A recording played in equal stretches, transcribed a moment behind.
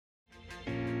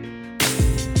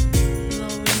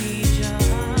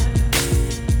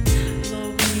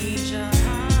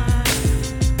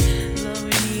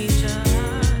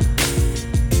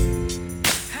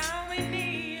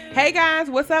Hey guys,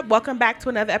 what's up? Welcome back to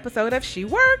another episode of She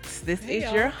Works. This is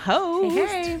y'all. your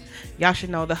host. Hey. Y'all should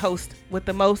know the host with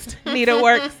the most, Nita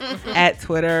Works, at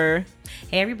Twitter.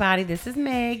 Hey everybody, this is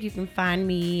Meg. You can find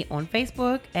me on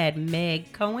Facebook at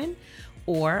Meg Cohen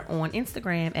or on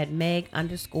Instagram at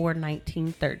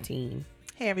Meg_1913.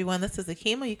 Hey everyone, this is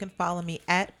Akima. You can follow me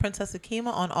at Princess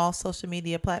Akima on all social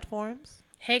media platforms.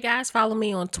 Hey guys, follow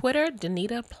me on Twitter,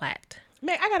 Danita Platt.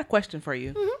 Meg, I got a question for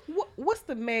you. What's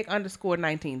the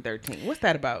Meg_1913? What's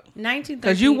that about? 1913.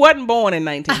 Because you wasn't born in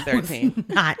 1913.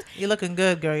 Not. You're looking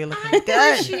good, girl. You're looking I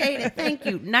good. appreciate it. Thank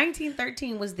you.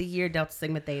 1913 was the year Delta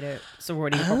Sigma Theta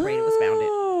Sorority Incorporated was founded.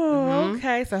 Oh,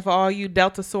 okay. So for all you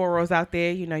Delta Soros out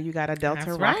there, you know you got a Delta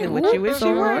That's rocking right. with you. With She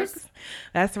Soros. Works.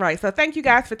 That's right. So thank you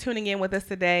guys for tuning in with us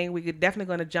today. We're definitely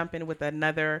going to jump in with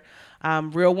another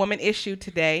real woman issue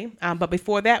today. But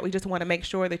before that, we just want to make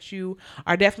sure that you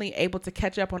are definitely able to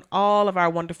catch up on all of our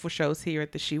wonderful shows here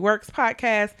at the She Works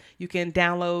podcast. You can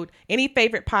download any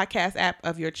favorite podcast app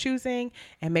of your choosing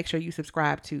and make sure you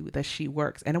subscribe to the She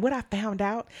Works. And what I found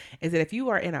out is that if you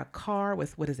are in a car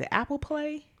with, Apple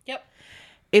Play? Yep.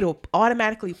 It'll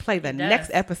automatically play the does. next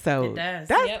episode. It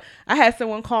does. Yep. I had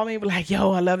someone call me and be like,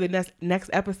 yo, I love the next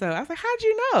episode. I was like, how'd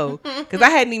you know? Because I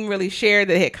hadn't even really shared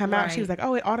that it had come out. Right. She was like,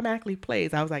 oh, it automatically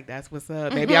plays. I was like, that's what's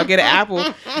up. Maybe I'll get an Apple.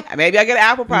 Maybe I'll get an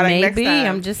Apple product next Maybe. time.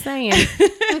 I'm just saying.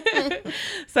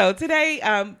 So today,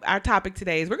 our topic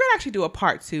today is we're going to actually do a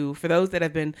part 2. For those that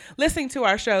have been listening to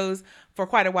our shows for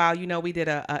quite a while, you know, we did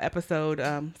a episode,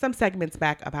 some segments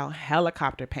back about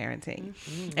helicopter parenting.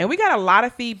 And we got a lot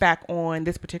of feedback on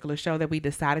this particular show that we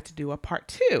decided to do a part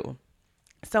 2.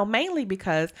 So mainly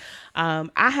because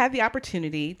I had the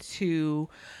opportunity to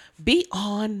be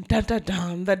on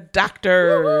The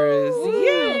Doctors.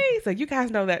 Yay! So you guys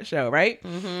know that show, right?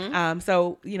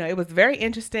 So, you know, it was very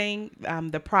interesting,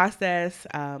 the process.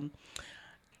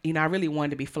 You know, I really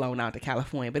wanted to be flown out to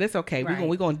California, but it's okay. Right.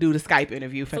 We're going to do the Skype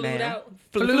interview for Flued now. out.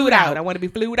 Flued out. I want to be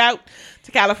flued out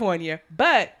to California.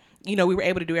 But, you know, we were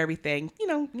able to do everything. You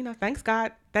know, thank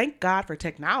God for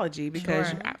technology, because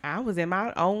Sure. I was in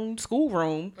my own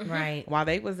schoolroom Right. while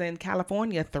they was in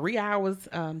California, 3 hours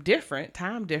time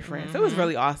difference. So it was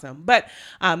really awesome. But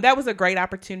that was a great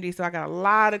opportunity. So I got a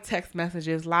lot of text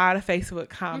messages, a lot of Facebook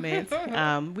comments.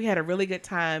 We had a really good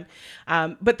time.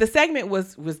 But the segment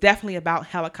was definitely about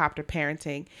helicopter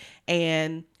parenting.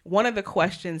 And one of the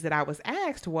questions that I was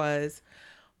asked was,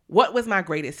 what was my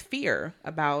greatest fear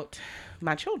about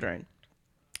my children?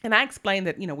 And I explained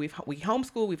that, you know, we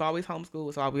homeschool. We've always homeschooled.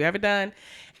 It's all we've ever done.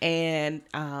 And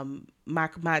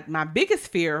my biggest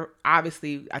fear,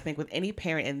 obviously, I think with any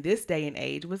parent in this day and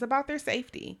age, was about their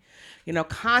safety. You know,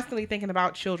 constantly thinking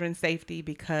about children's safety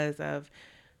because of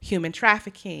human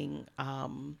trafficking.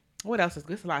 What else is?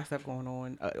 There's a lot of stuff going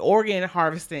on. Organ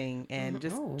harvesting and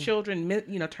just children,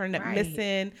 you know, turning up Right.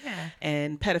 missing, Yeah.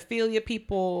 and pedophilia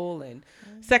people and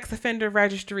sex offender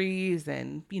registries,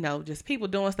 and, you know, just people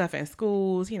doing stuff in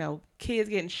schools, you know, kids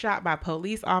getting shot by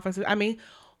police officers. I mean,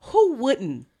 who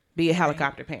wouldn't be a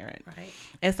helicopter parent? Right.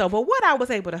 And so, but what I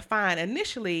was able to find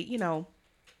initially, you know,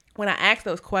 when I asked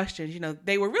those questions, you know,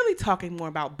 they were really talking more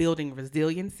about building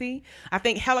resiliency. I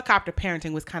think helicopter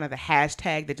parenting was kind of the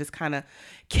hashtag that just kind of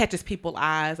catches people's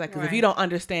eyes. Like, 'cause if you don't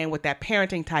understand what that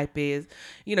parenting type is,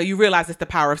 you know, you realize it's the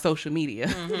power of social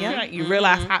media. Right? You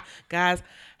realize how, guys,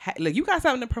 look, you got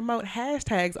something to promote.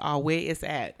 Hashtags are where it's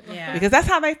at. Yeah. Because that's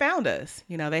how they found us.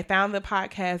 You know, they found the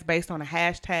podcast based on a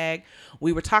hashtag.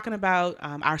 We were talking about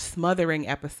our smothering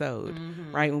episode,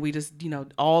 right? When we just, you know,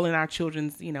 all in our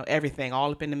children's, you know, everything,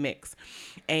 all up in the mix.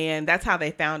 And that's how they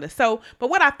found us. So,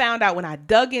 but what I found out when I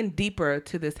dug in deeper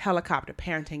to this helicopter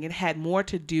parenting, it had more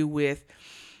to do with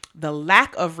the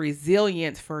lack of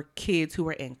resilience for kids who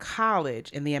were in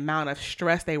college and the amount of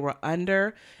stress they were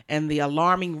under and the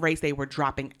alarming rates they were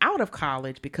dropping out of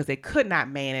college because they could not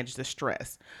manage the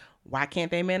stress. Why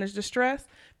can't they manage the stress?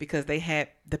 Because they had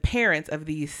the parents of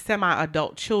these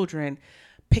semi-adult children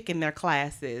picking their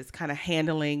classes, kind of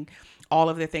handling all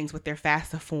of their things with their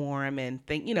FAFSA form and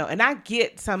you know, and I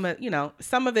get some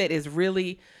of it is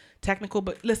really technical,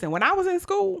 but listen, when I was in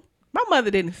school, my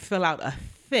mother didn't fill out a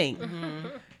thing.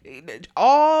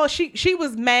 All she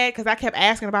was mad because I kept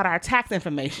asking about our tax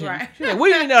information. Right. She's like,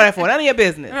 "What do you know that for? None of your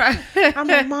business." Right. I'm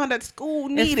like, "Mom, that school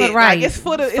need It's it. for, right. Like, it's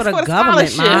for the government,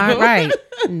 scholarship." Ma. Right.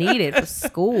 Need it for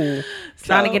school.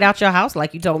 Trying to So, get out your house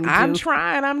like you told me to. I'm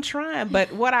trying.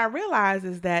 But what I realize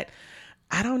is that,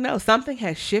 I don't know, something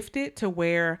has shifted to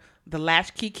where the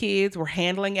latchkey kids were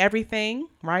handling everything,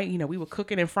 right? You know, we were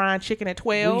cooking and frying chicken at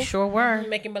 12. We sure were.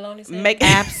 Making bologna sandwiches.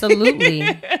 Absolutely.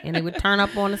 And they would turn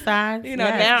up on the sides. You know,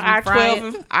 Yes, now we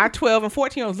fry our 12 and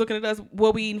 14 year olds looking at us,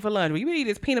 what we eating for lunch? Well, you eat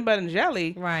this peanut butter and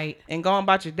jelly, Right. and going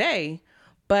about your day.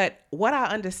 But what I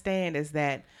understand is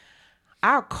that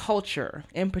our culture,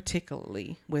 in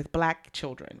particularly with Black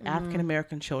children, African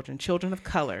American children, children of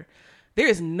color, there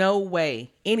is no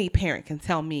way any parent can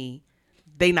tell me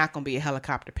they not going to be a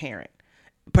helicopter parent,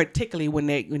 particularly when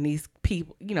these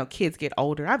people, you know, kids get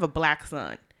older. I have a Black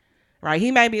son, right? He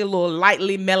may be a little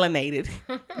lightly melanated,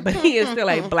 but he is still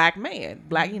a Black man,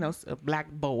 Black, you know, a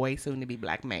Black boy, soon to be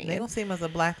Black man. They don't see him as a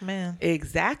Black man.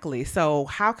 Exactly. So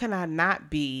how can I not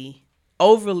be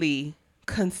overly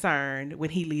concerned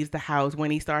when he leaves the house, when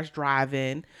he starts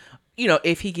driving, you know,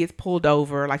 if he gets pulled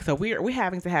over? Like, so we're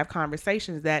having to have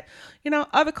conversations that, you know,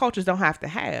 other cultures don't have to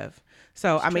have.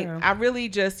 So, I mean, I really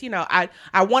just, you know, I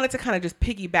wanted to kind of just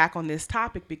piggyback on this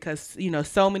topic because, you know,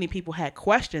 so many people had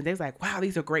questions. They was like, wow,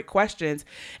 these are great questions.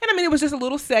 And I mean, it was just a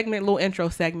little intro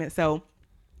segment. So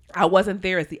I wasn't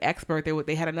there as the expert.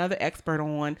 They had another expert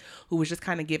on who was just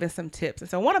kind of giving some tips. And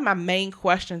so one of my main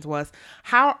questions was,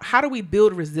 how do we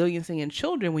build resiliency in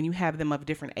children when you have them of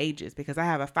different ages? Because I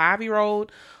have a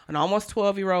 5-year-old, an almost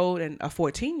 12-year-old, and a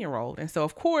 14-year-old. And so,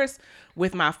 of course,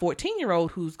 with my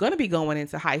 14-year-old who's going to be going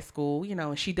into high school, you know,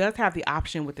 and she does have the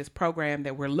option with this program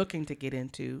that we're looking to get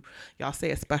into. Y'all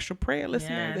say a special prayer,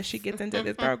 listener, that she gets into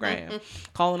this program.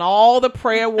 Calling all the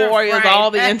prayer warriors, Right.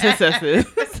 all the intercessors.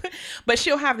 But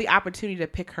she'll have the opportunity to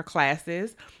pick her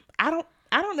classes. I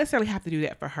don't necessarily have to do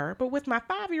that for her, but with my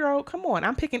 5-year-old, come on,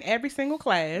 I'm picking every single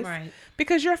class, Right.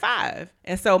 because you're 5.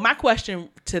 And so my question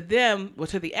to them, or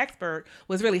to the expert,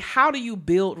 was really, how do you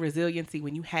build resiliency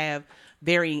when you have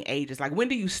varying ages? Like, when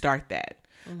do you start that?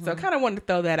 So I kind of wanted to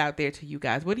throw that out there to you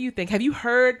guys. What do you think? Have you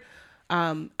heard,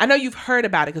 I know you've heard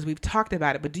about it because we've talked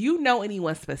about it, but do you know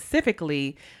anyone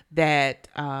specifically that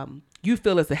you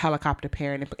feel is a helicopter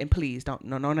parent? And please don't,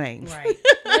 no names. Right.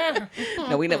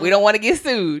 No, we don't want to get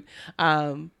sued.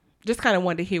 Just kind of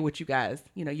wanted to hear what you guys,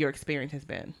 you know, your experience has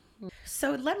been.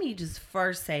 So let me just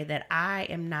first say that I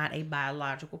am not a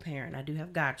biological parent. I do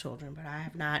have godchildren, but I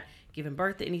have not given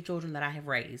birth to any children that I have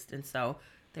raised. And so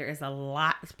there is a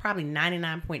lot, it's probably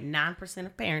 99.9%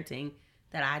 of parenting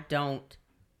that I don't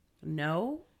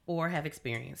know or have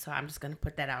experienced. So I'm just going to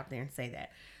put that out there and say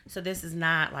that. So this is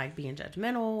not like being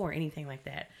judgmental or anything like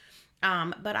that.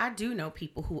 But I do know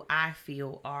people who I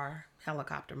feel are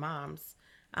helicopter moms.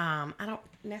 I don't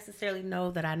necessarily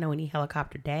know that I know any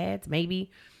helicopter dads,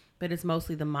 maybe, but it's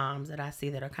mostly the moms that I see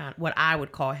that are kind of what I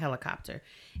would call helicopter.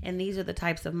 And these are the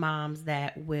types of moms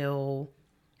that will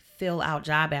fill out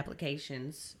job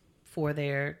applications for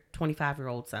their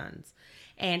 25-year-old sons.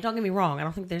 And don't get me wrong, I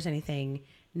don't think there's anything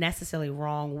necessarily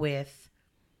wrong with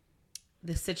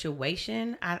the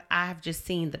situation. I've just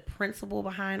seen the principle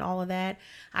behind all of that.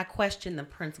 I question the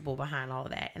principle behind all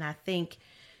of that. And I think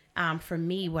for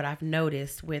me, what I've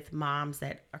noticed with moms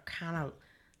that are kind of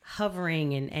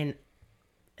hovering and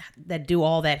that do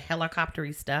all that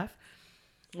helicoptery stuff.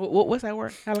 What's that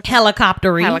word?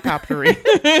 Helicoptery. Helicoptery.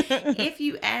 If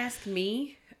you ask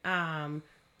me, and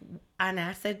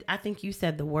I think you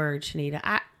said the word,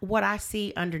 Shanita. What I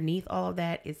see underneath all of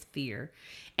that is fear.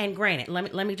 And granted,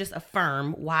 let me just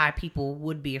affirm why people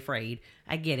would be afraid.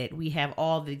 I get it. We have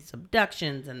all these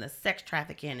abductions and the sex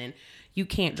trafficking, and you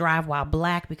can't drive while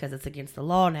Black because it's against the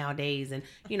law nowadays. And,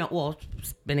 you know, well,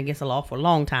 it's been against the law for a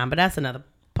long time, but that's another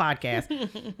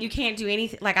podcast. You can't do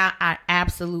anything. Like, I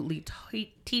absolutely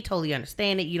totally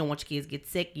understand it. You don't want your kids to get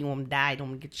sick. You want them to die. You don't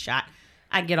want them to get shot.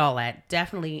 I get all that.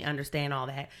 Definitely understand all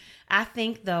that. I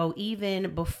think, though,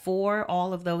 even before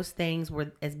all of those things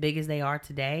were as big as they are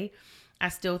today, I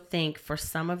still think for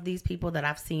some of these people that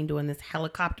I've seen doing this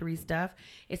helicoptery stuff,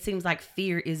 it seems like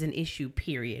fear is an issue,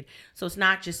 period. So it's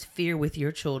not just fear with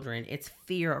your children, it's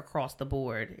fear across the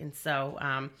board. And so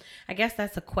I guess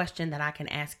that's a question that I can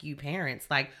ask you parents.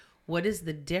 Like, what is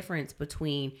the difference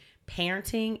between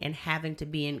parenting and having to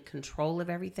be in control of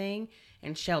everything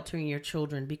and sheltering your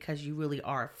children because you really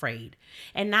are afraid?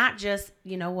 And not just,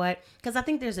 you know what, because I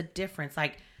think there's a difference.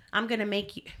 Like, I'm going to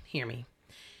make you hear me.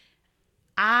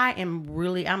 I'm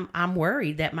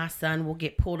worried that my son will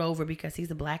get pulled over because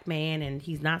he's a Black man and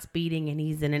he's not speeding and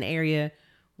he's in an area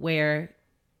where,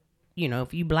 you know,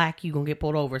 if you Black, you're going to get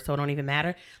pulled over. So it don't even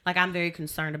matter. Like, I'm very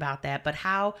concerned about that. But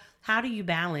how do you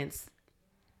balance,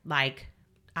 like,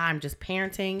 I'm just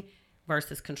parenting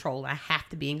versus control? I have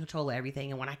to be in control of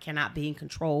everything. And when I cannot be in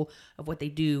control of what they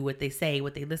do, what they say,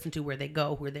 what they listen to, where they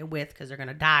go, who they're with, because they're going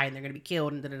to die and they're going to be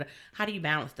killed. And how do you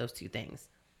balance those two things?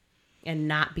 and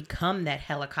not become that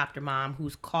helicopter mom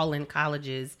who's calling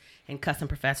colleges and cussing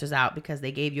professors out because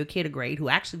they gave your kid a grade who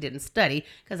actually didn't study.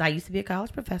 Because I used to be a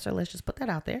college professor. Let's just put that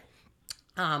out there.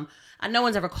 No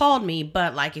one's ever called me,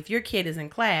 but like if your kid is in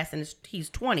class and he's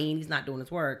 20 and he's not doing his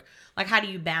work, like how do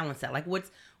you balance that? Like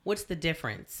what's the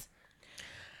difference?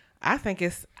 I think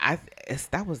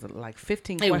that was like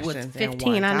 15 It was questions.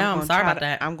 15. I know. I'm sorry about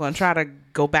that. I'm going to try to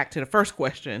go back to the first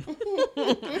question.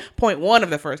 Point one of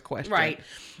the first question. Right.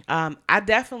 I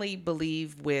definitely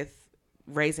believe with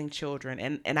raising children,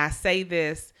 and I say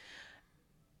this,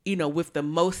 with the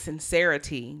most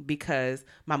sincerity, because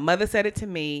my mother said it to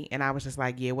me and I was just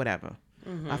like, yeah, whatever.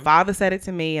 Mm-hmm. My father said it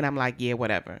to me and I'm like, yeah,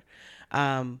 whatever.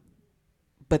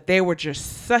 But there were he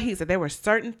said there were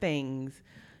certain things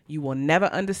you will never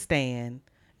understand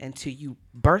until you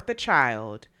birth a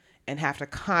child and have to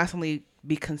constantly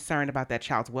be concerned about that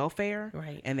child's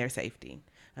welfare and their safety.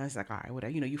 And it's like, all right,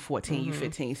 whatever. You 14, you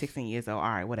 15, 16 years old. All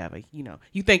right, whatever.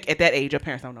 You think at that age your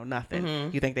parents don't know nothing.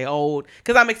 Mm-hmm. You think they're old.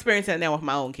 Because I'm experiencing it now with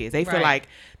my own kids. They feel like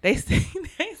they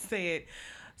said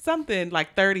something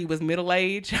like 30 was middle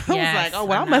age. I was like, oh,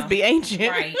 well, I must be ancient.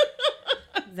 Right.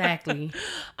 Exactly.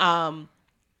 So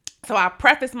I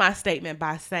preface my statement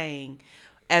by saying,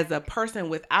 as a person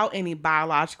without any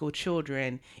biological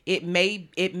children, it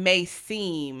may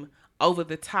seem over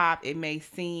the top. It may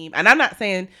seem, and I'm not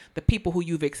saying the people who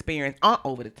you've experienced aren't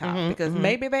over the top, because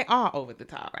maybe they are over the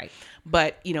top. Right.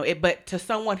 But, but to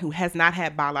someone who has not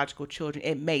had biological children,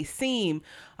 it may seem,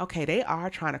 okay, they are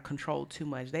trying to control too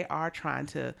much. They are trying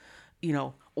to,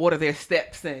 order their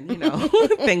steps and,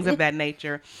 things of that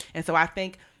nature. And so I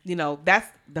think, that's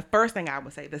the first thing I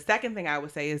would say. The second thing I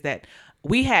would say is that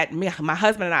my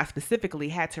husband and I specifically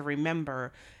had to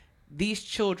remember these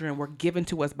children were given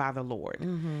to us by the Lord,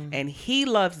 and He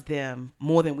loves them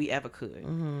more than we ever could.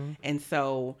 And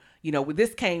so,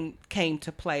 this came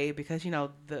to play because,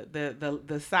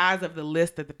 the size of the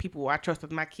list of the people I trust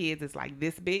with my kids is like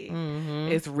this big.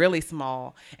 It's really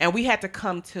small. And we had to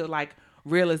come to like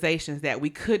realizations that we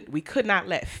could not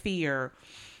let fear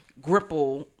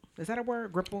gripple. Is that a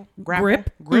word? Gripple? Grip.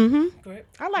 Grip.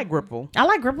 I like gripple. I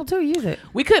like gripple too. Use it.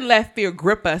 We couldn't let fear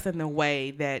grip us in the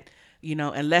way that,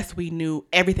 unless we knew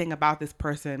everything about this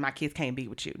person, my kids can't be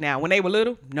with you. Now, when they were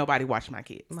little, nobody watched my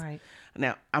kids. Right.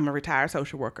 Now, I'm a retired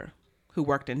social worker who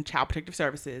worked in Child Protective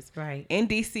Services in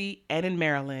D.C. and in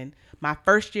Maryland. My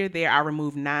first year there, I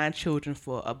removed 9 children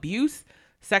for abuse,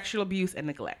 sexual abuse, and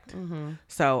neglect.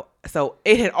 So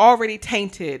it had already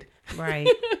tainted. Right.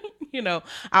 I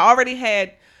already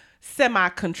had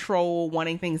semi-control,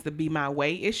 wanting things to be my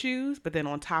way issues, but then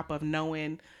on top of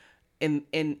knowing in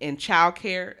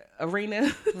childcare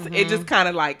arena, it just kind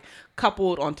of like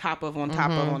coupled on top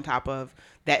of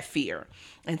that fear.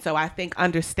 And so I think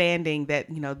understanding that,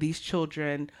 these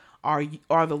children are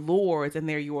the Lord's and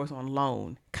they're yours on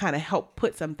loan kind of help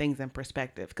put some things in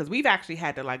perspective, because we've actually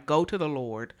had to like go to the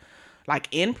Lord like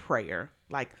in prayer,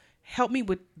 like, help me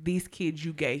with these kids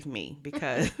you gave me,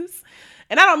 because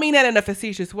and I don't mean that in a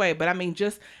facetious way, but I mean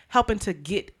just helping to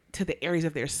get to the areas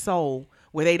of their soul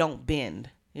where they don't bend,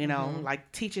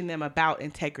 like teaching them about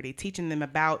integrity, teaching them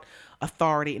about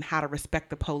authority and how to respect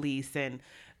the police. And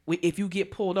if you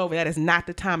get pulled over, that is not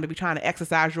the time to be trying to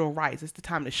exercise your rights. It's the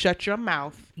time to shut your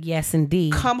mouth. Yes,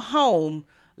 indeed. Come home,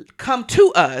 come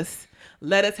to us.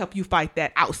 Let us help you fight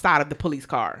that outside of the police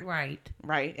car.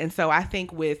 Right. And so I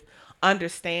think with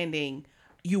understanding,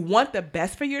 you want the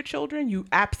best for your children. You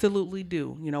absolutely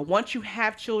do. Once you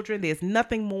have children, there's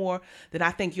nothing more that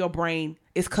I think your brain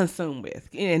is consumed with.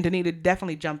 And Danita,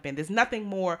 definitely jump in. There's nothing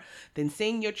more than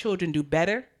seeing your children do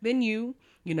better than you.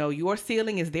 Your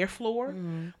ceiling is their floor.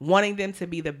 Wanting them to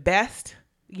be the best,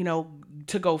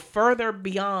 to go further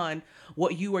beyond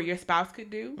what you or your spouse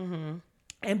could do.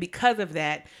 And because of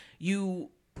that, you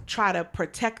try to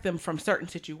protect them from certain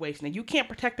situations. And you can't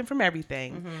protect them from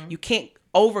everything. You can't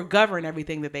over-govern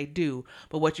everything that they do.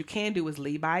 But what you can do is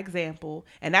lead by example.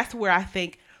 And that's where I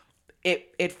think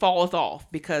it falls off,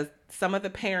 because some of the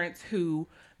parents who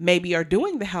maybe are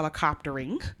doing the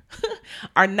helicoptering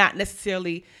are not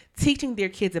necessarily teaching their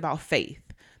kids about faith.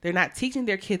 They're not teaching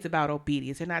their kids about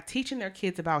obedience. They're not teaching their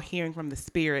kids about hearing from the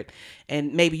Spirit.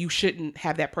 And maybe you shouldn't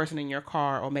have that person in your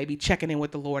car, or maybe checking in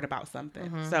with the Lord about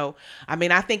something. So, I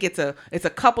mean, I think it's a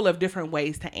couple of different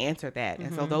ways to answer that.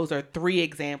 And so those are 3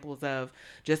 examples of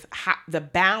just how the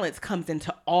balance comes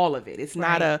into all of it. It's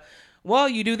not well,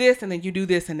 you do this and then you do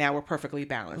this and now we're perfectly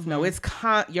balanced. No, it's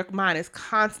your mind is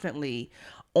constantly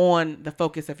on the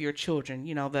focus of your children.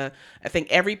 I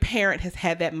think every parent has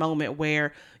had that moment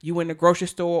where you in the grocery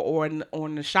store or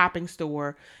in the shopping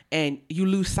store and you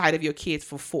lose sight of your kids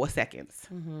for 4 seconds.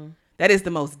 That is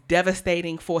the most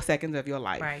devastating 4 seconds of your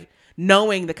life. Right.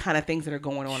 Knowing the kind of things that are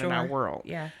going on in our Sure. world.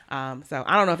 Yeah. So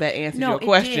I don't know if that answers No, your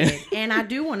question. it did. And I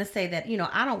do want to say that,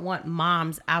 I don't want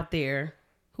moms out there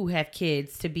who have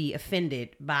kids to be offended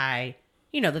by,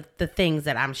 the things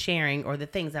that I'm sharing or the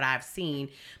things that I've seen.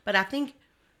 But I think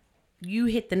you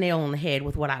hit the nail on the head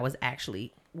with what I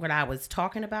was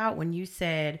talking about when you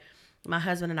said my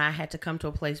husband and I had to come to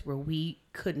a place where we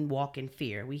couldn't walk in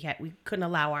fear. We couldn't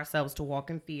allow ourselves to walk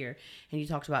in fear. And you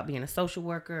talked about being a social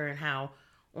worker and how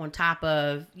on top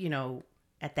of,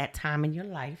 at that time in your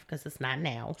life, because it's not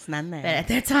now. It's not now. But at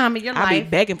that time in your I'll be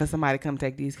life. begging for somebody to come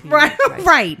take these kids. Right, Like,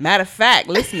 right. Matter of fact,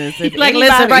 listeners, if Like,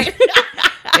 anybody, listen, right.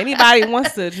 anybody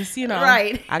wants to just,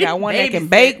 Right. I got one that can Babysit.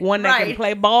 bake, one that can Right.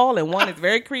 play ball, and one is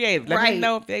very creative. Let Right. me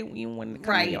know if you want to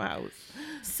come Right. to your house.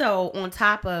 So on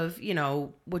top of,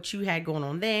 what you had going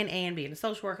on then and being a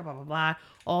social worker, blah, blah, blah,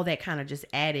 all that kind of just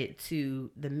added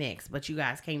to the mix. But you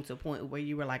guys came to a point where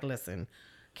you were like, listen,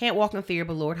 can't walk in fear,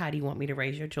 but Lord, how do you want me to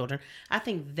raise your children? I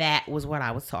think that was what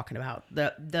I was talking about.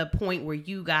 The point where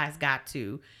you guys got to,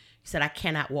 you said, I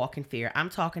cannot walk in fear. I'm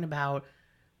talking about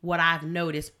what I've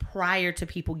noticed prior to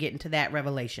people getting to that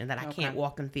revelation that I can't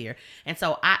walk in fear. And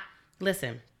so I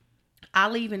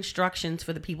leave instructions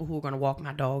for the people who are going to walk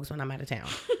my dogs when I'm out of town.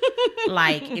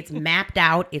 Like, it's mapped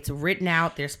out, it's written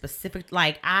out, there's specific,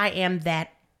 like, I am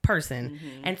that person.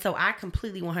 Mm-hmm. And so I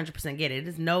completely 100% get it.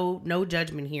 There's no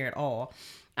judgment here at all.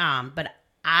 But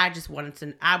I just wanted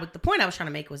to, the point I was trying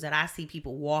to make was that I see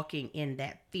people walking in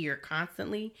that fear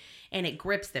constantly and it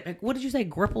grips them. What did you say?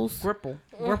 Gripples?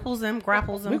 Gripples them,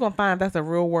 grapples them. We're going to find that's a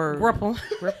real word. Gripple.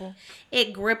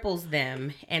 It gripples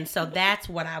them. And so that's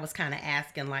what I was kind of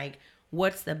asking, like,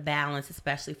 what's the balance,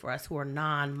 especially for us who are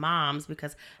non-moms,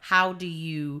 because how do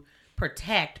you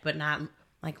protect but not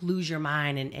like lose your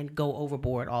mind and go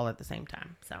overboard all at the same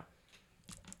time? So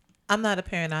I'm not a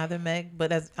parent either, Meg,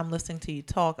 but as I'm listening to you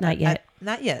talk, Not yet.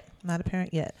 Not a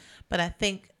parent yet. But I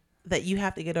think that you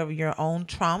have to get over your own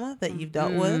trauma that you've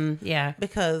dealt with. Yeah.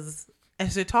 Because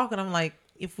as you're talking, I'm like,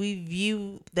 if we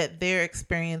view that their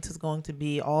experience is going to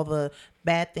be all the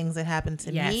bad things that happened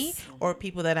to me or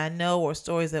people that I know or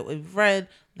stories that we've read,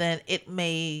 then it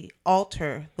may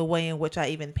alter the way in which I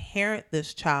even parent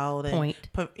this child and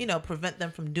prevent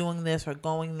them from doing this or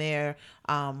going there.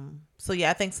 So yeah,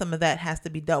 I think some of that has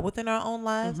to be dealt with in our own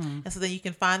lives. Mm-hmm. And so then you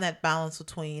can find that balance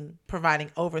between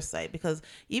providing oversight, because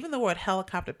even the word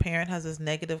helicopter parent has this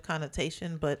negative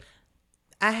connotation, but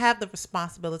I have the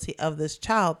responsibility of this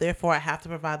child. Therefore, I have to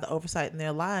provide the oversight in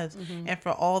their lives. Mm-hmm. And for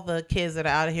all the kids that are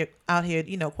out here,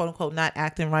 quote unquote, not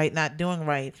acting right, not doing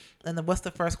right. And then what's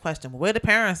the first question? Where the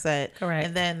parents at? Correct.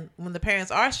 And then when the parents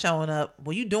are showing up,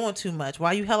 well, you doing too much. Why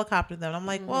are you helicoptering them? I'm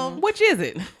like, well, which is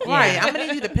it? Right. I'm going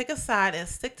to need you to pick a side and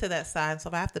stick to that side. So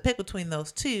if I have to pick between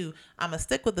those two, I'm going to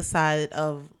stick with the side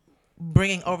of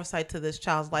bringing oversight to this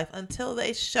child's life until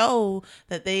they show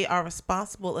that they are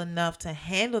responsible enough to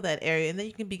handle that area, and then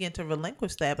you can begin to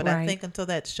relinquish that. But I think until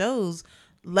that shows,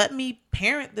 let me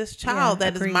parent this child.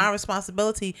 That is my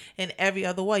responsibility in every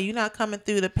other way. You're not coming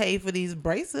through to pay for these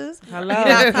braces. Hello. You're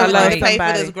not coming Hello, to pay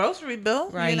somebody. for this grocery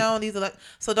bill. Right. And these are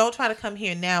so don't try to come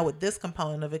here now with this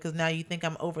component of it, because now you think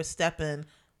I'm overstepping.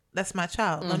 That's my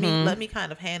child. Mm-hmm. Let me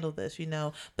kind of handle this,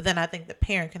 But then I think the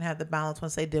parent can have the balance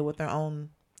once they deal with their own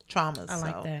traumas. I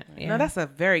like that. Yeah. No, that's a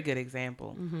very good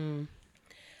example. Mm-hmm.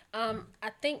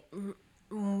 I think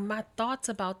my thoughts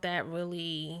about that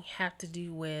really have to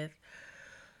do with,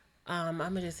 I'm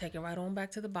going to just take it right on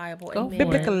back to the Bible. Go Amen.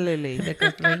 Biblically.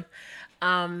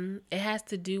 It has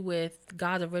to do with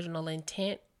God's original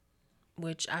intent,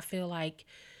 which I feel like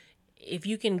if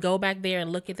you can go back there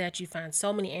and look at that, you find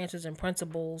so many answers and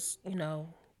principles.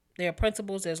 There are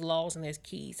principles, there's laws, and there's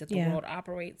keys that the world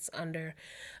operates under.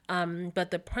 But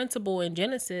the principle in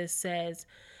Genesis says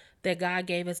that God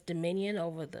gave us dominion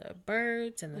over the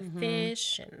birds and the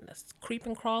fish and the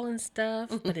creeping, crawling stuff.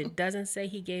 But it doesn't say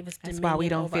he gave us dominion That's why we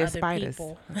don't over fear other spiders.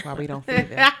 people. That's why we don't fear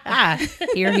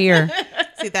them. Here.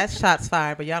 See, that's shots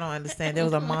fired, but y'all don't understand. There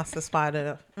was a monster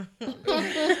spider.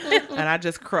 And I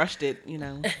just crushed it,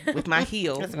 with my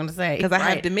heel. I was going to say. Because I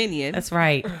have dominion. That's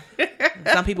right.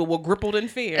 Some people were grappled in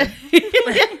fear.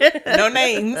 No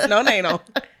names. No name on.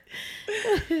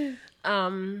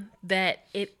 That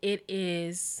it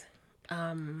is,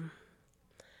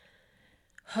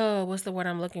 what's the word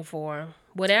I'm looking for?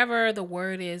 Whatever the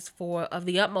word is of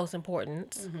the utmost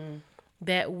importance,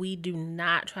 that we do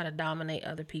not try to dominate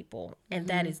other people. And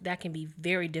that can be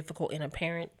very difficult in a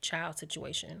parent-child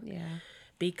situation. Yeah.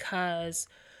 Because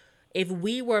if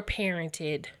we were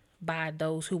parented by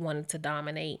those who wanted to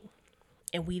dominate,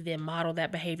 and we then model that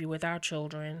behavior with our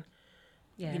children,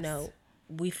 Yes.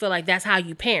 we feel like that's how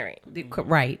you parent.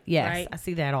 Right. Yes. Right. I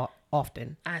see that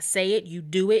often. I say it, you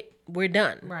do it, we're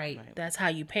done. Right. That's how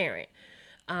you parent.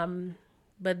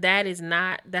 But that's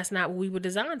not what we were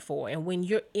designed for. And when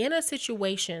you're in a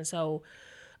situation, so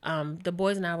the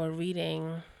boys and I were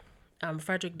reading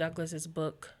Frederick Douglass's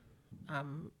book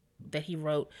that he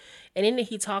wrote, and in it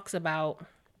he talks about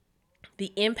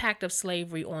the impact of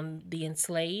slavery on the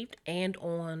enslaved and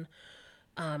on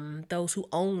those who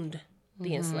owned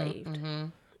the enslaved.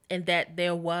 And that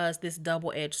there was this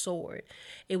double-edged sword.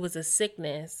 It was a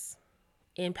sickness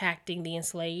impacting the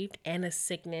enslaved and a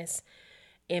sickness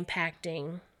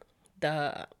impacting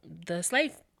the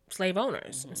slave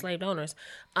owners, enslaved owners.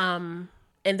 And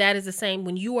that is the same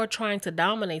when you are trying to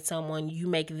dominate someone, you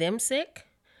make them sick.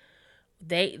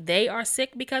 They are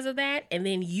sick because of that, and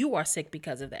then you are sick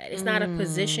because of that. It's not a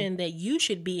position that you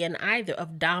should be in either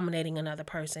of dominating another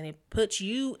person. It puts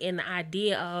you in the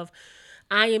idea of,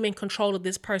 I am in control of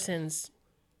this person's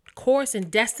course and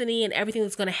destiny and everything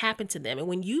that's going to happen to them. And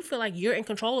when you feel like you're in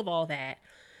control of all that,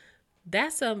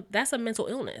 that's a mental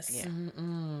illness. Yeah.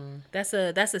 That's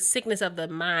a sickness of the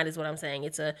mind is what I'm saying.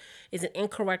 It's an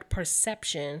incorrect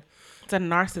perception. It's a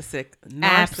narcissistic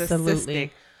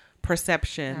Absolutely.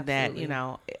 perception that, you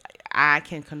know, I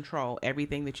can control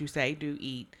everything that you say, do,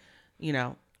 eat, you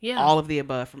know, all of the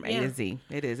above from A to Z.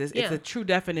 It is. It's a true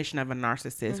definition of a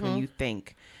narcissist when you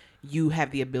think you have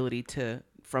the ability to,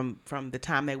 from the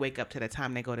time they wake up to the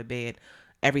time they go to bed,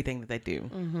 everything that they do.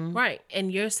 Right.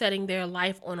 And you're setting their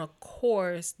life on a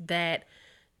course that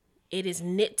it is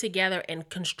knit together and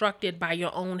constructed by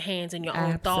your own hands and your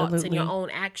own thoughts and your own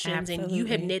actions. And you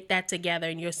have knit that together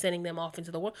and you're sending them off into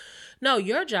the world. No,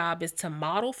 your job is to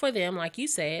model for them, like you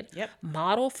said,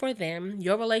 model for them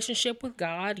your relationship with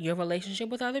God, your relationship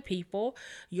with other people.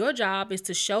 Your job is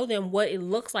to show them what it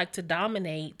looks like to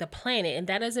dominate the planet. And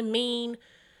that doesn't mean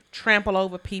trample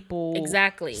over people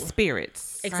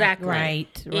spirits. Exactly.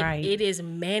 Right. It is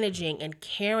managing and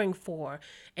caring for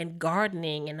and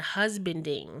gardening and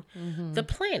husbanding the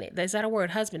planet. Is that a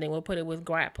word? Husbanding. We'll put it with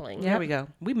grappling. There we go.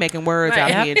 We making words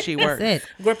out here and she works. That's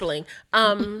it. Grippling.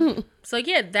 So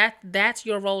yeah, that's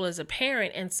your role as a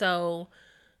parent. And so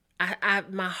I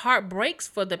my heart breaks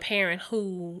for the parent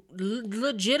who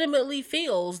legitimately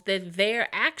feels that their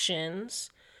actions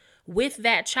with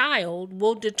that child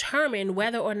will determine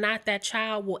whether or not that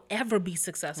child will ever be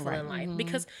successful in life.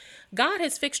 Because God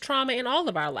has fixed trauma in all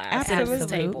of our lives. Absolutely. At this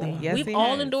table. Yes, We've he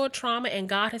all has. endured trauma and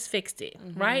God has fixed it,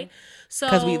 right? So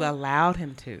Because we've allowed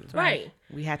him to. Right.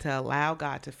 We had to allow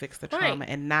God to fix the trauma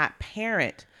and not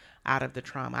parent out of the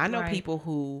trauma. I know people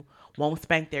who won't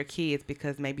spank their kids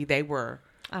because maybe they were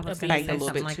spanked a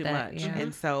little bit too much.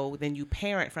 And so then you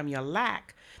parent from your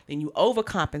lack. Then you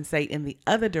overcompensate in the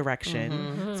other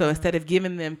direction. So instead of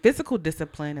giving them physical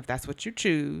discipline, if that's what you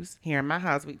choose, here in my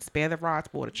house, we spare the rod,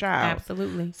 spoil the child.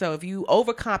 Absolutely. So if you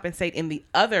overcompensate in the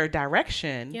other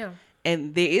direction,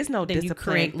 and there is no Then discipline,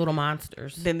 you create little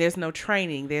monsters. then there's no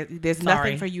training. There's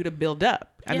nothing for you to build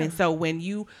up. I mean, so when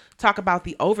you talk about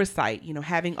the oversight, you know,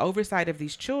 having oversight of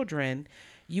these children,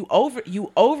 you have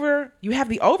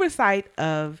the oversight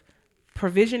of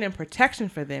provision and protection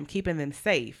for them, keeping them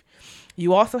safe.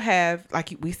 You also have,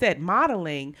 like we said,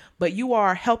 modeling, but you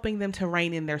are helping them to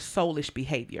rein in their soulish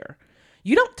behavior.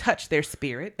 You don't touch their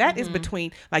spirit. That is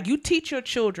between, like, you teach your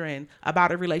children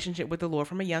about a relationship with the Lord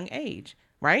from a young age,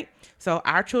 right? So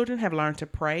our children have learned to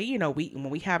pray. You know, when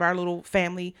we have our little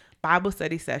family Bible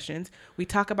study sessions, we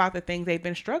talk about the things they've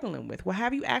been struggling with. Well,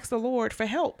 have you asked the Lord for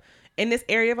help in this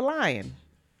area of lying?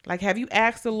 Like, have you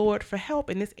asked the Lord for help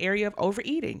in this area of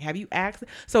overeating? Have you asked?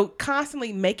 So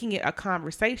constantly making it a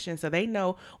conversation so they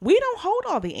know we don't hold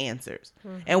all the answers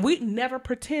and we never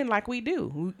pretend like we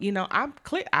do. You know, I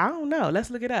don't know.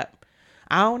 Let's look it up.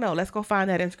 I don't know. Let's go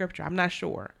find that in scripture. I'm not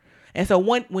sure. And so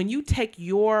when you take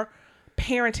your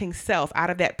parenting self out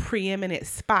of that preeminent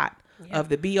spot of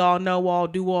the be all, know all,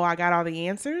 do all, I got all the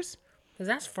answers. Because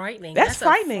that's frightening. That's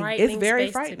frightening. It's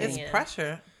very frightening. It's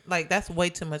pressure. Like, that's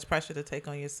way too much pressure to take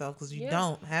on yourself because you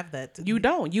don't have that. You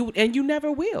don't. You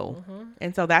never will.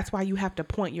 And so that's why you have to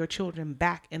point your children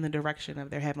back in the direction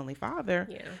of their Heavenly Father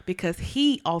because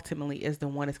He ultimately is the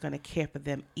one that's going to care for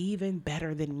them even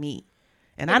better than me.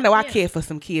 And I know I care for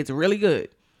some kids really good.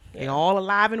 They all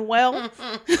alive and well,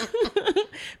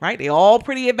 right? They all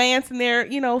pretty advanced in their,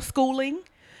 you know, schooling.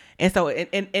 And so,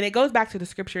 and it goes back to the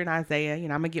scripture in Isaiah. You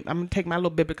know, I'm gonna take my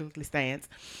little biblical stance.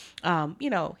 You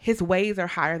know, His ways are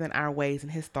higher than our ways,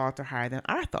 and His thoughts are higher than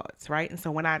our thoughts, right? And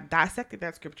so, when I dissected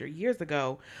that scripture years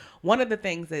ago, one of the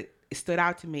things that stood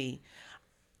out to me,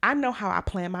 I know how I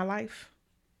plan my life.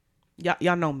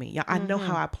 Y'all know me. I know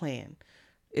how I plan.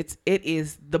 It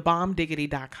is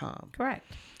thebombdiggity.com. Correct.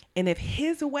 And if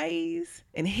his ways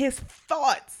and his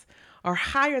thoughts are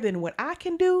higher than what I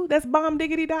can do, that's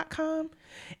bombdiggity.com,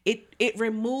 it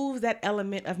removes that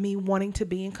element of me wanting to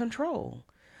be in control.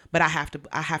 But I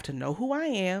have to know who I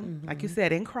am, like you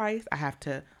said, in Christ. I have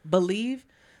to believe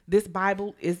this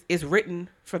Bible is written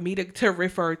for me to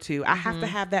refer to. I have to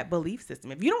have that belief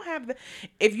system. If you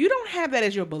don't have that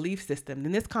as your belief system,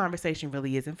 then this conversation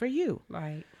really isn't for you.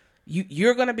 Right.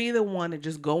 You're going to be the one to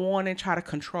just go on and try to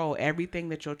control everything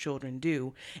that your children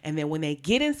do. And then when they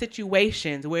get in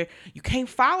situations where you can't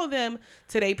follow them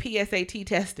to their PSAT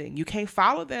testing, you can't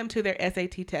follow them to their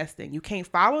SAT testing, you can't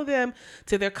follow them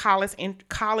to their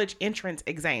college entrance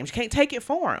exams, you can't take it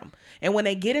for them. And when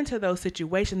they get into those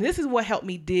situations, this is what helped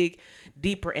me dig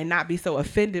deeper and not be so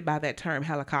offended by that term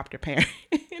helicopter parent.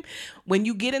 When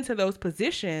you get into those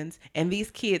positions and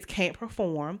these kids can't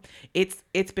perform,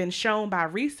 it's been shown by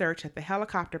research that the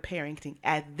helicopter parenting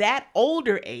at that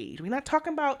older age, we're not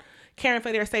talking about caring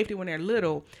for their safety when they're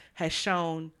little, has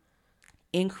shown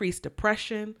increased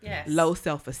depression, low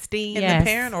self-esteem. In the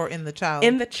parent or in the child?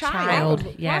 In the child.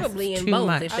 Yes, Probably in too both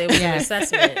much. if there was an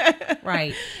assessment.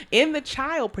 Right. In the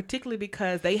child, particularly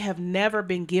because they have never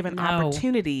been given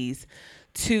opportunities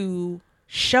to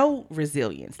show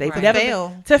resilience. They've never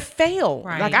to fail.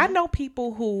 Right. Like I know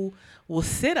people who will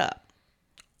sit up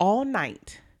all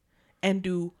night and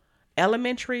do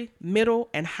elementary, middle,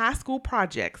 and high school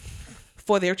projects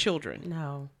for their children.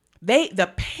 No.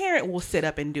 The parent will sit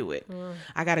up and do it.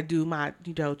 I got to do my,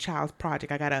 child's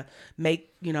project. I got to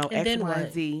make, X, Y,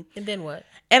 and Z. And then what?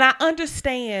 And I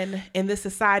understand in the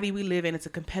society we live in, it's a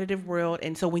competitive world.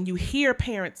 And so when you hear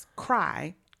parents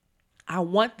cry, I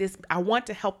want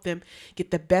to help them get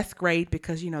the best grade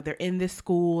because, they're in this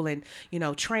school and,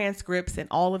 transcripts and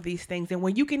all of these things. And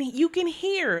when you can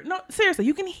hear, no, seriously,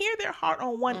 you can hear their heart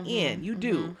on one end. You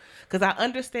do. Because I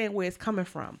understand where it's coming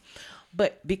from.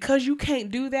 But because you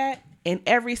can't do that in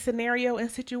every scenario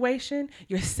and situation,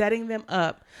 you're setting them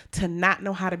up to not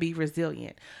know how to be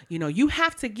resilient. You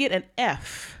have to get an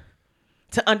F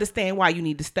to understand why you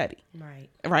need to study.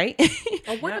 Right?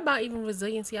 Or what about even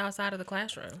resiliency outside of the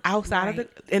classroom?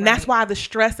 That's why the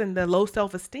stress and the low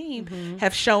self-esteem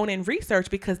have shown in research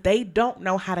because they don't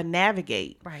know how to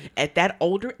navigate at that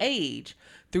older age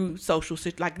through social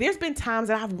like there's been times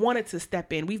that I've wanted to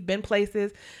step in. We've been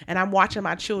places and I'm watching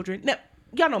my children. Now,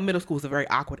 y'all know middle school is a very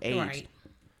awkward age. Right.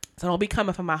 So don't be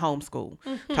coming from my homeschool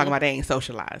talking about they ain't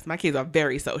socialized. My kids are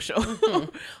very social.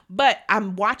 But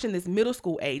I'm watching this middle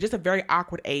school age. It's a very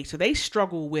awkward age. So they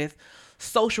struggle with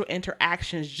social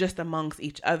interactions just amongst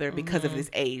each other because of this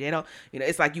age. They don't,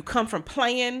 it's like you come from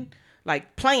playing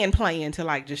to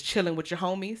like just chilling with your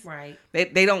homies. Right.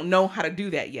 They don't know how to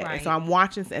do that yet. Right. And so I'm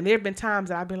watching, and there have been times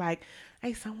that I've been like,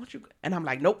 hey son, what you, and I'm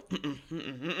like, nope.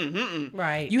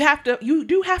 Right. You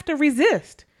do have to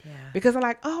resist. Yeah. Because I'm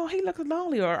like, oh, he looks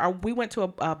lonely. Or we went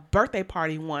to a birthday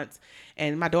party once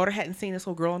and my daughter hadn't seen this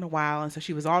little girl in a while. And so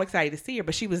she was all excited to see her,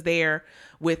 but she was there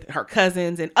with her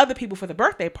cousins and other people for the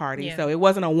birthday party. Yeah. So it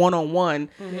wasn't a one-on-one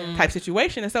type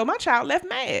situation. And so my child left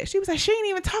mad. She was like, she didn't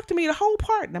even talk to me the whole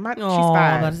part. Now she's 5.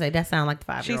 I was about to say, that sounds like the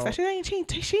 5-year-old. She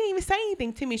didn't even say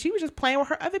anything to me. She was just playing with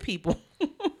her other people.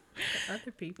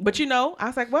 Other people. But I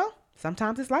was like, well,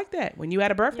 sometimes it's like that. When you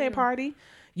at a birthday party,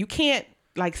 you can't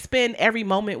like spend every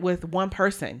moment with one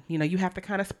person. You have to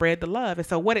kind of spread the love. And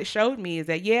so what it showed me is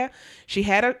that, she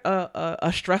had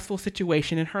a stressful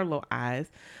situation in her little eyes,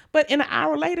 but in an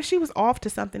hour later, she was off to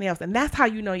something else. And that's how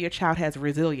your child has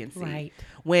resiliency. Right.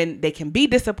 When they can be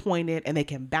disappointed and they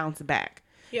can bounce back.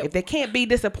 Yep. If they can't be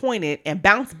disappointed and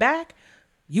bounce back,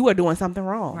 you are doing something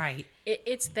wrong. Right.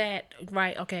 It's that,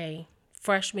 right, okay,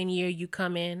 freshman year, you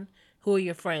come in, who are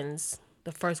your friends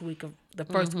the first week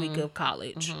of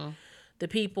college? The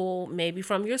people maybe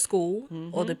from your school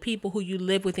or the people who you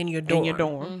live with in your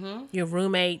dorm. Your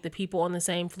roommate, the people on the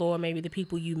same floor, maybe the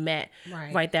people you met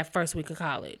right that first week of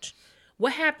college.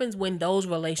 What happens when those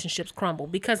relationships crumble?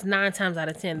 Because 9 times out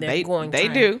of 10, they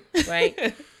do.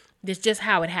 Right? That's just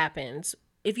how it happens.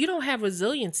 If you don't have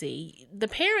resiliency, the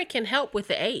parent can help with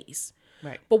the A's.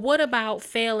 Right. But what about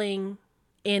failing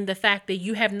in the fact that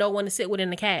you have no one to sit with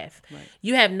in the caf? Right.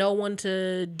 You have no one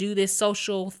to do this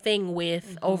social thing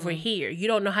with over here. You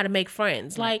don't know how to make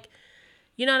friends. Right. Like,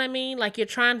 you know what I mean? Like you're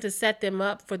trying to set them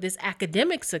up for this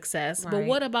academic success. Right. But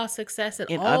what about success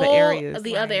in all other areas? Of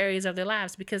the other areas of their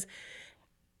lives? Because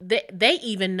they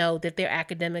even know that their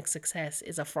academic success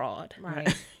is a fraud.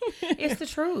 Right. It's the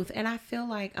truth. And I feel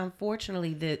like,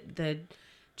 unfortunately, the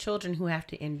children who have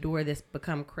to endure this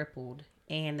become crippled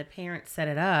and the parents set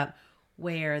it up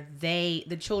where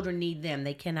the children need them.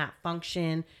 They cannot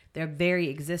function. Their very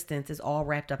existence is all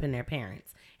wrapped up in their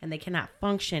parents, and they cannot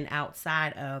function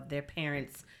outside of their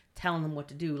parents telling them what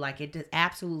to do. Like, it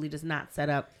absolutely does not set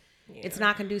up. Yeah. It's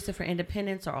not conducive for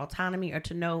independence or autonomy, or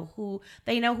to know who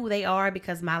they are,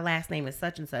 because my last name is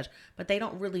such and such, but they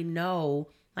don't really know.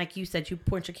 Like you said, you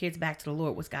point your kids back to the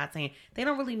Lord. What's God saying? They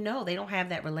don't really know. They don't have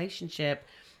that relationship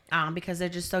because they're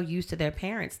just so used to their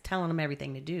parents telling them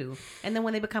everything to do. And then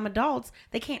when they become adults,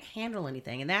 they can't handle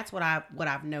anything. And that's what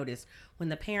I've noticed. When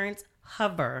the parents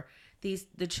hover,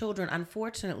 the children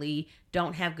unfortunately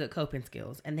don't have good coping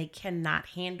skills, and they cannot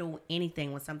handle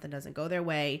anything when something doesn't go their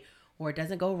way or it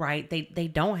doesn't go right.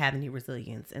 They don't have any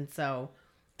resilience. And so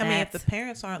I mean, if the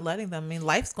parents aren't letting them, I mean,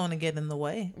 life's going to get in the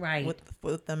way, right,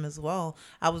 with them as well.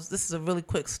 This is a really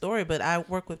quick story, but I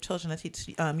work with children. I teach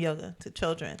yoga to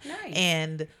children. Nice.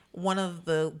 And one of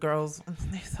the girls,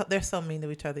 they're so mean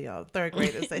to each other, y'all. Third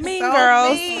graders, they're mean so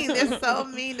girls. mean. They're so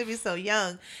mean to be so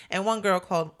young. And one girl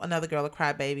called another girl a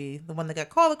crybaby. The one that got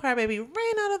called a crybaby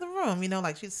ran out of the room.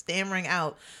 Like she's stammering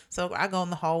out. So I go in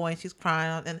the hallway and she's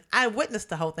crying. And I witnessed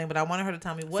the whole thing, but I wanted her to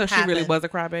tell me what happened. So she really was a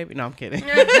crybaby? No, I'm kidding.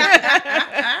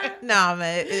 No,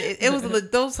 man, it was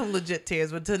those some legit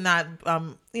tears, but to not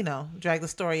drag the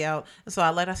story out. And so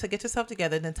I said, get yourself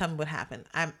together and then tell me what happened.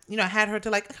 I had her to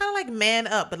kind of man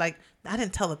up, but I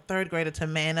didn't tell a third grader to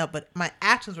man up, but my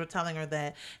actions were telling her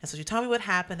that. And so she told me what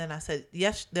happened, and I said,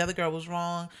 yes, the other girl was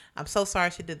wrong. I'm so sorry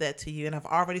she did that to you. And I've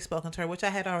already spoken to her, which I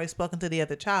had already spoken to the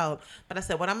other child. But I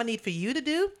said, what I'm going to need for you to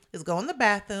do is go in the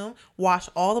bathroom, wash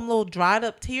all them little dried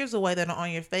up tears away that are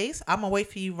on your face. I'm going to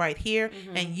wait for you right here.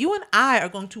 Mm-hmm. And you and I are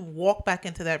going to walk back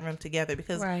into that room together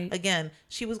because, again,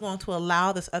 she was going to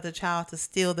allow this other child to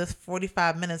steal this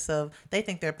 45 minutes of, they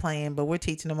think they're playing, but we're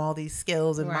teaching them all these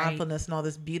skills and mindfulness and all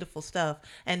this beautiful stuff.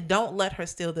 And don't let her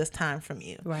steal this time from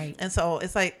you. Right. And so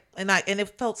it's like, and it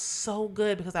felt so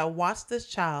good because I watched this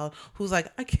child who's like,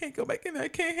 I can't go back in there. I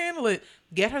can't handle it.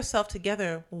 Get herself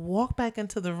together, walk back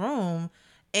into the room,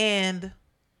 and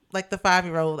like the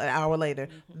 5-year-old an hour later,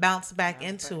 bounce back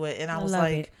into it. And I was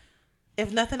like,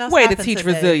 if nothing else way to teach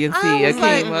today, resiliency,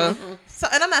 Akima. So,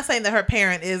 and I'm not saying that her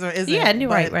parent is or isn't. Yeah,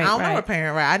 right. I don't know her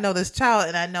parent, right? I know this child,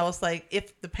 and I know it's like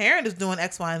if the parent is doing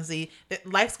X, Y, and Z,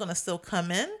 life's going to still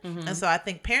come in. Mm-hmm. And so I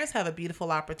think parents have a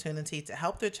beautiful opportunity to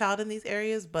help their child in these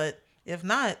areas. But if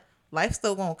not, life's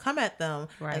still going to come at them.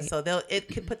 Right. And so it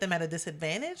could put them at a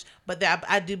disadvantage. But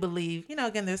I do believe,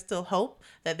 again, there's still hope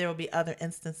that there will be other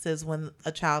instances when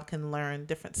a child can learn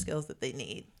different skills that they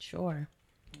need. Sure.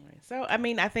 So, I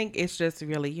mean, I think it's just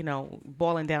really,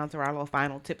 boiling down to our little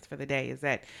final tips for the day is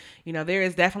that, there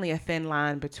is definitely a thin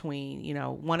line between,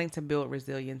 wanting to build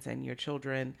resilience in your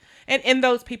children and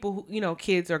those people who,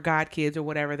 kids or God kids or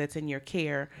whatever that's in your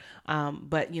care.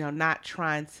 But, not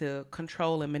trying to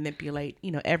control and manipulate,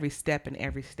 every step and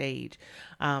every stage.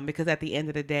 Because at the end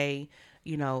of the day,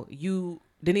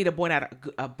 Danita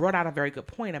brought out a very good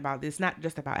point about this, not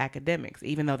just about academics,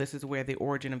 even though this is where the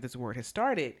origin of this word has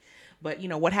started. But,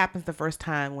 what happens the first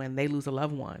time when they lose a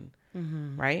loved one,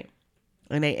 mm-hmm. right?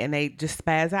 And they just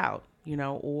spaz out,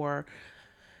 or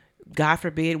God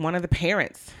forbid, one of the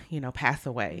parents, pass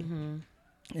away. Mm-hmm.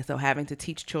 And so having to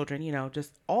teach children,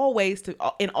 just always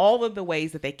in all of the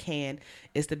ways that they can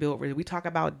is to build. We talk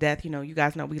about death. You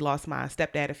guys know we lost my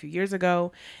stepdad a few years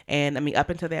ago. And I mean, up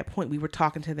until that point, we were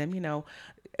talking to them,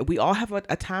 we all have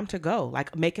a time to go,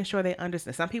 like making sure they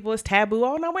understand. Some people it's taboo.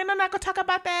 Oh, no, we're not going to talk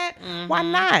about that. Mm-hmm. Why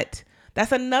not?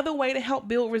 That's another way to help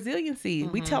build resiliency.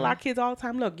 Mm-hmm. We tell our kids all the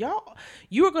time, look, y'all,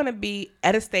 you are going to be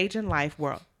at a stage in life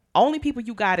where only people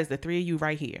you got is the three of you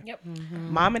right here. Yep.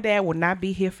 Mm-hmm. Mom and dad will not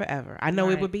be here forever. I know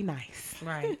it would be nice.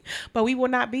 Right. But we will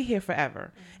not be here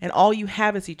forever. Mm-hmm. And all you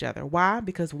have is each other. Why?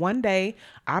 Because one day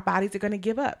our bodies are going to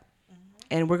give up.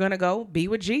 And we're going to go be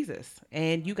with Jesus.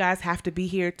 And you guys have to be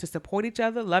here to support each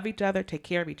other, love each other, take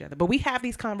care of each other. But we have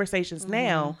these conversations mm-hmm.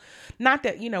 now. Not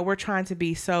that, we're trying to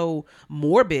be so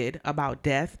morbid about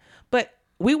death, but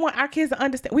we want our kids to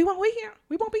understand we won't be here.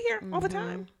 We won't be here mm-hmm. all the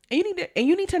time. And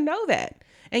you need to know that.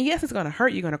 And yes, it's going to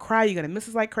hurt. You're going to cry. You're going to miss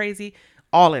us like crazy.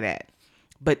 All of that.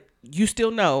 But you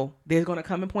still know there's going to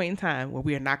come a point in time where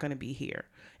we are not going to be here.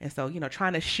 And so,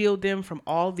 trying to shield them from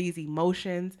all these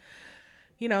emotions,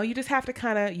 you just have to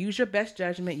kind of use your best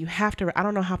judgment. You have to, I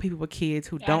don't know how people with kids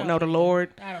who don't know the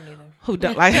Lord. I don't either. Who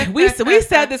don't, like, we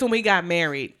said this when we got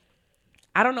married.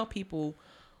 I don't know people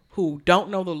who don't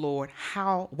know the Lord,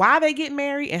 why they get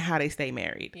married and how they stay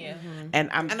married. Yeah. Mm-hmm. And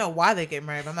I know why they get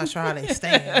married, but I'm not sure how they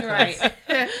stay.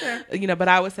 Right. But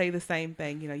I would say the same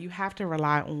thing. You have to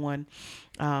rely on,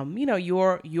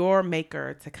 your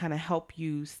maker to kind of help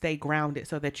you stay grounded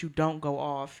so that you don't go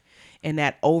off in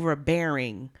that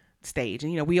overbearing stage.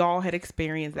 And, we all had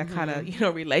experienced that kind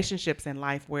of, relationships in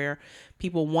life where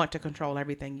people want to control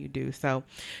everything you do. So,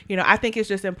 I think it's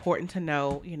just important to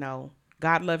know,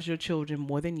 God loves your children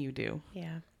more than you do.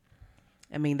 Yeah.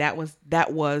 I mean, that was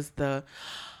the,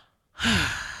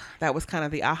 that was kind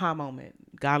of the aha moment.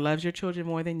 God loves your children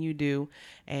more than you do.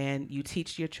 And you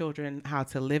teach your children how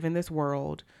to live in this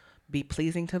world, be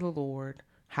pleasing to the Lord,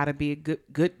 how to be a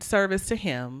good service to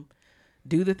him,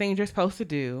 do the things you're supposed to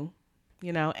do,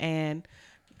 and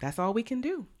that's all we can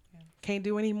do. Can't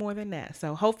do any more than that.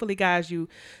 So hopefully, guys, you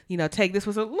take this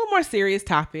was a little more serious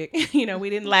topic. We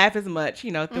didn't laugh as much,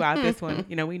 throughout this one.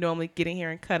 We normally get in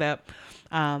here and cut up.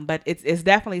 But it's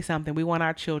definitely something. We want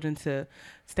our children to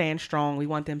stand strong. We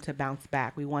want them to bounce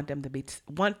back. We want them to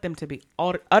be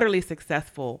utterly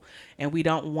successful, and we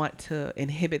don't want to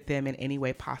inhibit them in any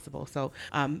way possible. So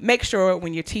make sure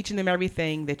when you're teaching them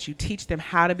everything that you teach them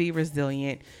how to be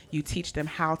resilient. You teach them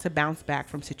how to bounce back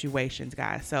from situations,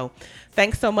 guys. So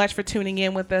thanks so much for tuning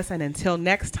in with us, and until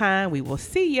next time, we will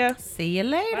see you. See you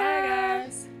later. Bye,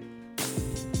 guys.